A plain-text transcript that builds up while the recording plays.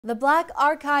The Black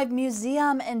Archive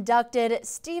Museum inducted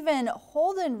Stephen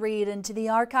Holdenried into the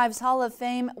Archives Hall of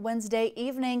Fame Wednesday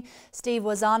evening. Steve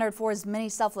was honored for his many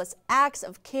selfless acts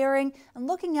of caring and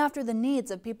looking after the needs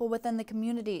of people within the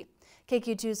community.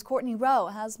 KQ2's Courtney Rowe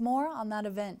has more on that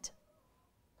event.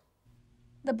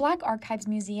 The Black Archives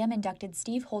Museum inducted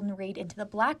Steve Holdenried into the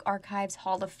Black Archives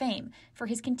Hall of Fame for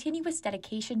his continuous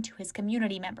dedication to his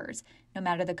community members, no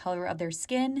matter the color of their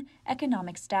skin,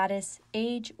 economic status,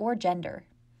 age, or gender.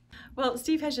 Well,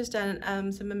 Steve has just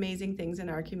done some amazing things in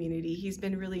our community. He's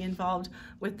been really involved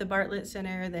with the Bartlett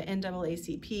Center, the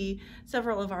NAACP,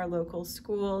 several of our local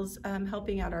schools,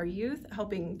 helping out our youth,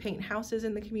 helping paint houses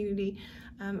in the community.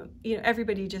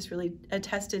 Everybody just really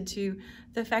attested to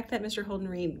the fact that Mr.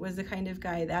 Holdenried was the kind of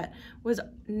guy that was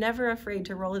never afraid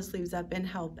to roll his sleeves up and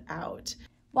help out.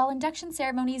 While induction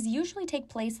ceremonies usually take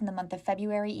place in the month of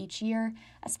February each year,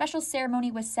 a special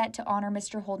ceremony was set to honor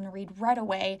Mr. Holdenried right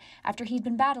away after he'd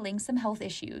been battling some health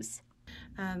issues.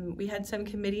 We had some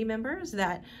committee members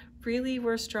that really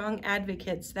were strong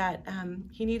advocates that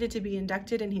he needed to be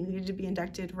inducted, and he needed to be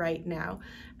inducted right now.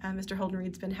 Mr.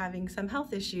 Holdenried's been having some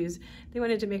health issues. They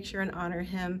wanted to make sure and honor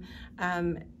him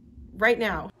right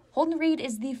now. Holdenried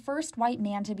is the first white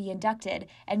man to be inducted,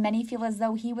 and many feel as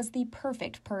though he was the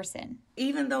perfect person.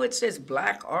 Even though it says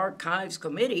Black Archives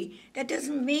Committee, that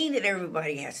doesn't mean that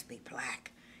everybody has to be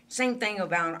black. Same thing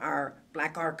about our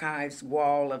Black Archives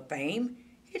Wall of Fame.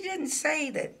 It didn't say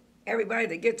that everybody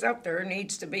that gets up there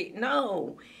needs to be.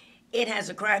 No, it has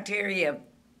a criteria of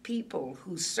people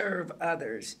who serve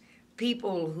others,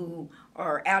 people who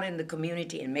are out in the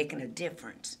community and making a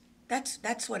difference.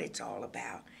 That's what it's all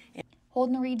about.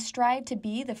 Holdenried strived to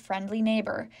be the friendly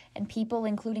neighbor, and people,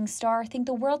 including Starr, think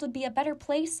the world would be a better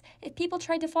place if people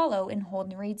tried to follow in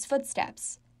Holdenried's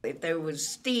footsteps. If there was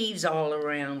Steves all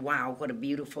around, wow, what a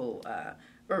beautiful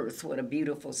earth, what a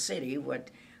beautiful city,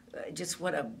 what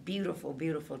a beautiful,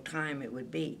 beautiful time it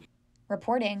would be.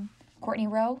 Reporting, Courtney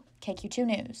Rowe, KQ2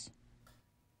 News.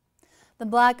 The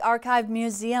Black Archive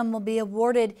Museum will be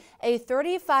awarded a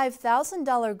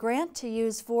 $35,000 grant to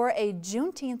use for a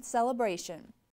Juneteenth celebration.